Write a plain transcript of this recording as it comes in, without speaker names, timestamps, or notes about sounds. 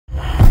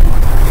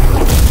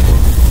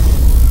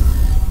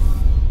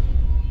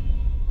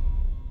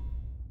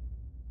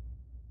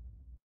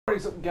What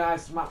is up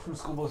guys, it's Matt from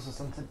School Bus,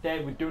 and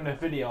today we're doing a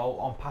video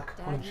on pack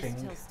a punching. Dad used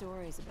to tell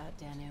stories about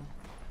Danu.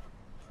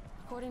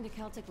 According to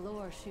Celtic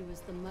lore, she was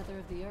the mother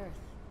of the earth.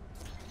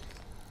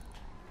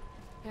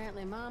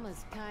 Apparently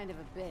Mama's kind of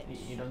a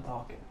bitch. You done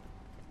talking.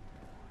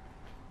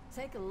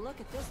 Take a look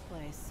at this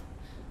place.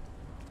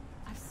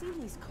 I've seen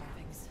these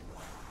carvings.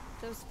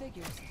 Those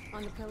figures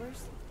on the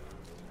pillars.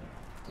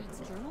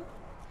 Dad's journal?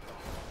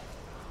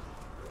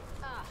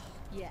 Ah,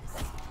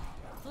 yes.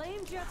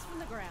 Flame jets from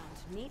the ground.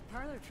 Neat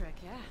parlor trick,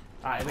 yeah.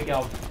 Alright, here we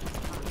go.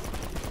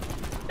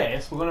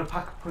 This, we're going to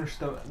pack a punch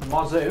the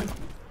Mozu.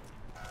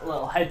 A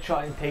little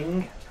headshotting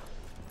thing.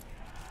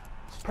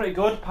 It's pretty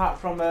good, apart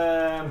from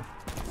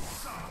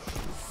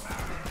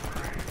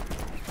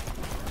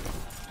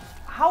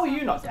how are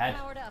you not dead?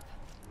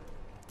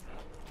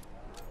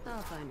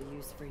 I'll find a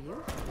use for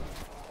you.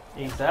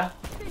 He's there.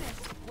 Finish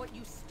what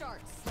you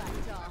start,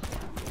 slackjaw.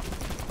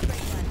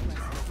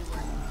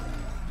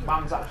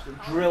 Man's actually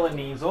drilling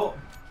these up.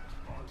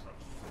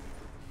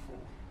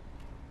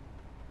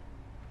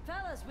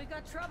 Fellas, we've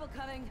got trouble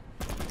coming.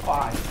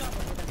 Why?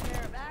 With a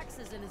pair of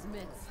axes in his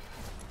midst.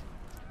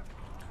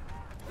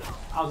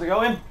 How's it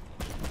going?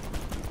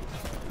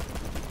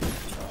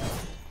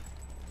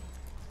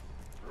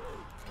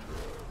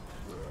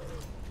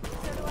 So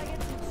do I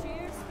get some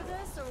cheers for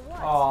this or what?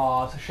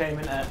 Oh, it's a shame,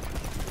 isn't it?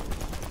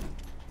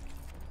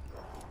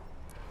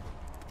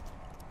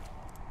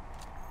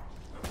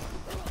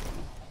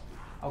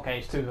 Okay,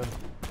 it's two of them.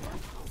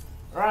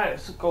 Right,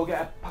 let's go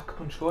get a pack a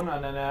punch gun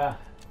and then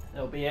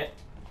it'll be it.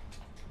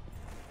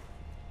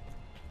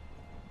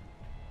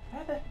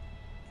 Where are they?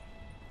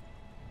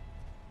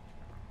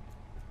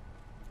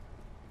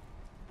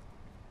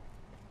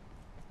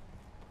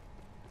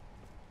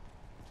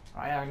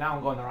 Right, yeah, now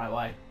I'm going the right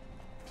way.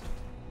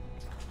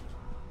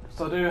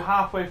 So do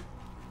halfway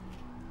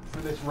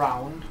through this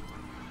round.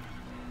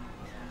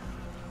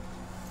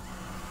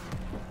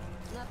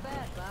 Not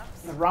bad,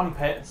 Box. The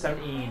rampart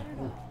 17.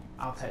 Ooh,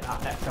 I'll take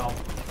that next go.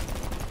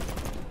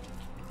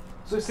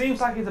 So it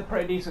seems like it's a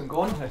pretty decent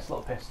gun, this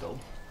little pistol.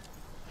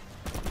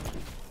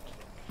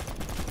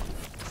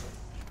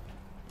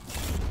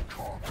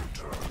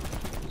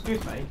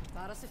 Excuse me.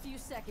 Bought us a few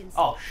seconds.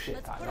 Oh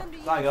shit,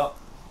 I got.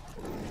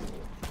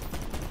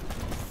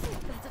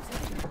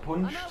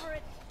 Punch.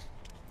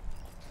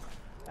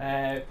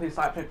 Please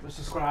like, favorite,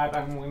 subscribe,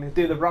 and we're going to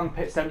do the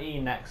rampart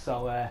 17 next,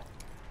 so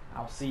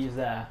I'll see you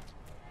there.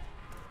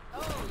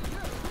 Oh, you're